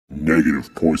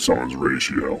Negative Poisson's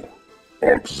ratio.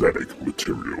 Auxetic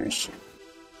materials.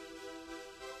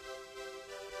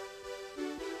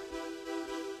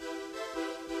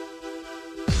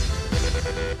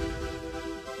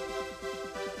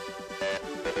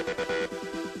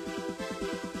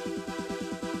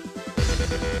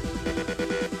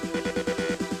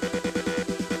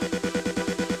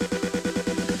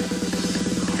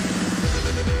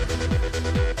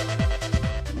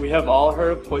 We have all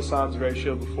heard of Poisson's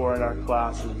ratio before in our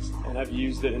classes and have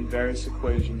used it in various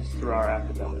equations through our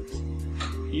academics.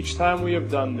 Each time we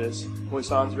have done this,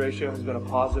 Poisson's ratio has been a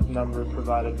positive number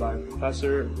provided by a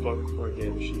professor, book, or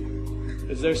data sheet.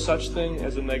 Is there such thing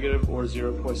as a negative or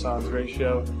zero Poisson's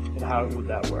ratio, and how would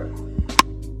that work?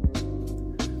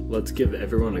 Let's give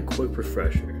everyone a quick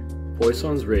refresher.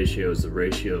 Poisson's ratio is the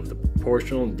ratio of the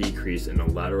proportional decrease in a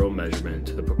lateral measurement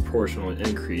to the proportional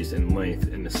increase in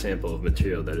length in a sample of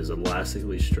material that is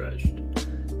elastically stretched.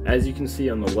 As you can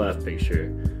see on the left picture,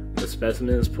 when the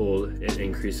specimen is pulled, it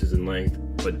increases in length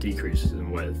but decreases in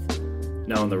width.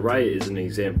 Now on the right is an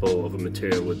example of a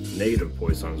material with negative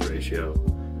Poisson's ratio.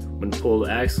 When pulled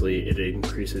axially, it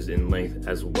increases in length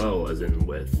as well as in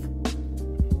width.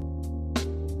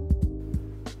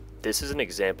 This is an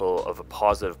example of a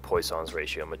positive Poisson's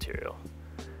ratio material.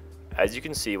 As you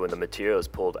can see, when the material is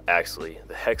pulled axially,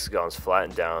 the hexagons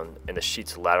flatten down and the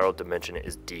sheet's lateral dimension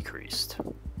is decreased.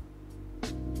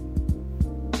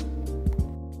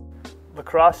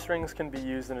 Lacrosse strings can be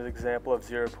used in an example of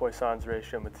zero Poisson's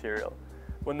ratio material.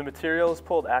 When the material is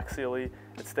pulled axially,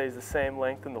 it stays the same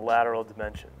length in the lateral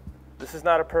dimension. This is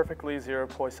not a perfectly zero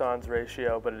Poisson's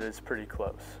ratio, but it is pretty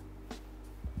close.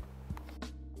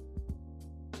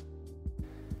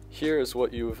 Here is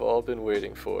what you have all been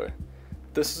waiting for.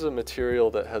 This is a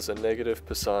material that has a negative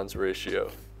Poisson's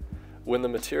ratio. When the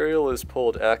material is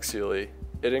pulled axially,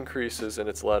 it increases in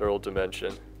its lateral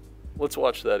dimension. Let's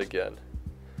watch that again.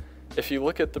 If you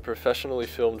look at the professionally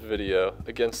filmed video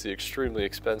against the extremely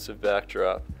expensive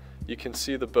backdrop, you can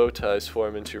see the bow ties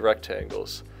form into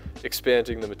rectangles,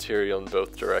 expanding the material in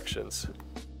both directions.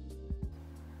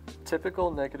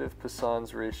 Typical negative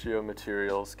Poisson's ratio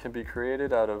materials can be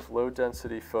created out of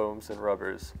low-density foams and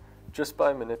rubbers, just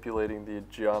by manipulating the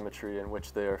geometry in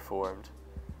which they are formed.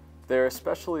 They are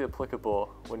especially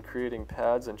applicable when creating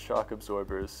pads and shock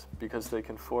absorbers because they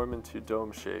can form into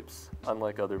dome shapes,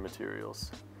 unlike other materials.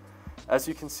 As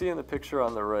you can see in the picture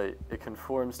on the right, it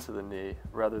conforms to the knee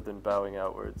rather than bowing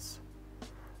outwards.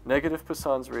 Negative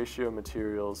Poisson's ratio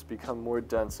materials become more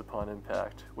dense upon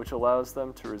impact, which allows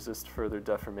them to resist further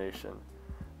deformation,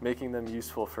 making them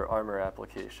useful for armor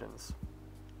applications.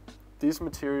 These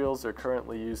materials are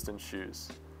currently used in shoes.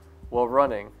 While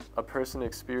running, a person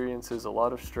experiences a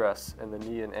lot of stress in the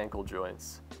knee and ankle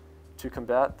joints. To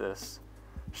combat this,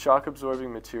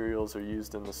 shock-absorbing materials are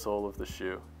used in the sole of the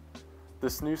shoe.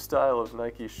 This new style of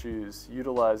Nike shoes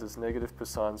utilizes negative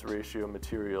Poisson's ratio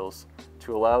materials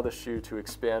to allow the shoe to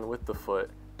expand with the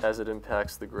foot as it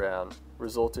impacts the ground,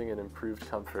 resulting in improved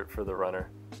comfort for the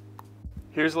runner.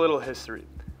 Here's a little history.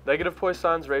 Negative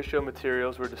Poisson's ratio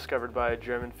materials were discovered by a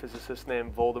German physicist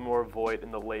named Voldemar Voigt in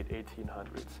the late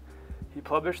 1800s. He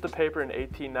published a paper in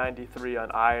 1893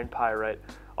 on iron pyrite,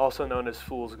 also known as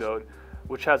fool's gold,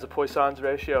 which has a Poisson's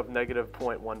ratio of negative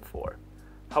 0.14.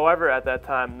 However, at that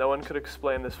time, no one could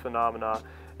explain this phenomena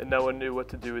and no one knew what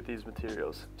to do with these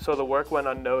materials, so the work went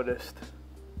unnoticed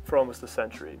for almost a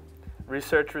century.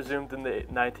 Research resumed in the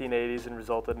 1980s and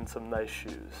resulted in some nice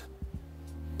shoes.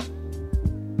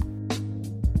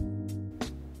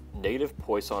 Negative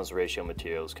Poisson's ratio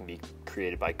materials can be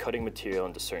created by cutting material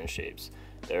into certain shapes.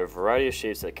 There are a variety of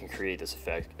shapes that can create this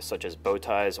effect, such as bow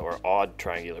ties or odd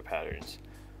triangular patterns.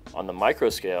 On the micro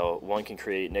scale, one can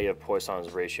create negative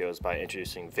Poisson's ratios by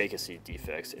introducing vacancy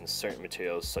defects in certain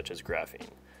materials such as graphene.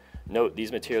 Note,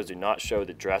 these materials do not show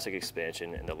the drastic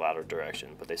expansion in the lateral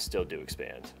direction, but they still do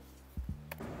expand.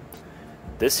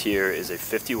 This here is a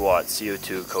 50-watt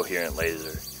CO2 coherent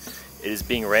laser. It is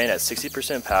being ran at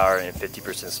 60% power and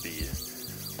 50%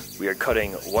 speed. We are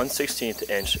cutting 1/16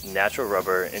 inch natural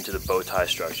rubber into the bow tie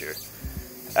structure.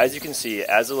 As you can see,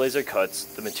 as the laser cuts,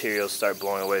 the materials start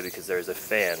blowing away because there is a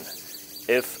fan.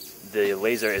 If the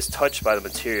laser is touched by the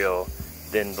material,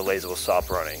 then the laser will stop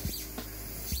running.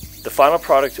 The final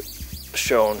product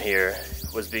shown here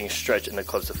was being stretched in the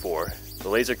clips of 4. The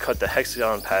laser cut the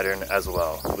hexagon pattern as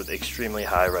well, with extremely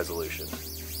high resolution.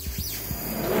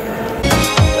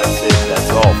 That's it, that's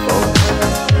all folks.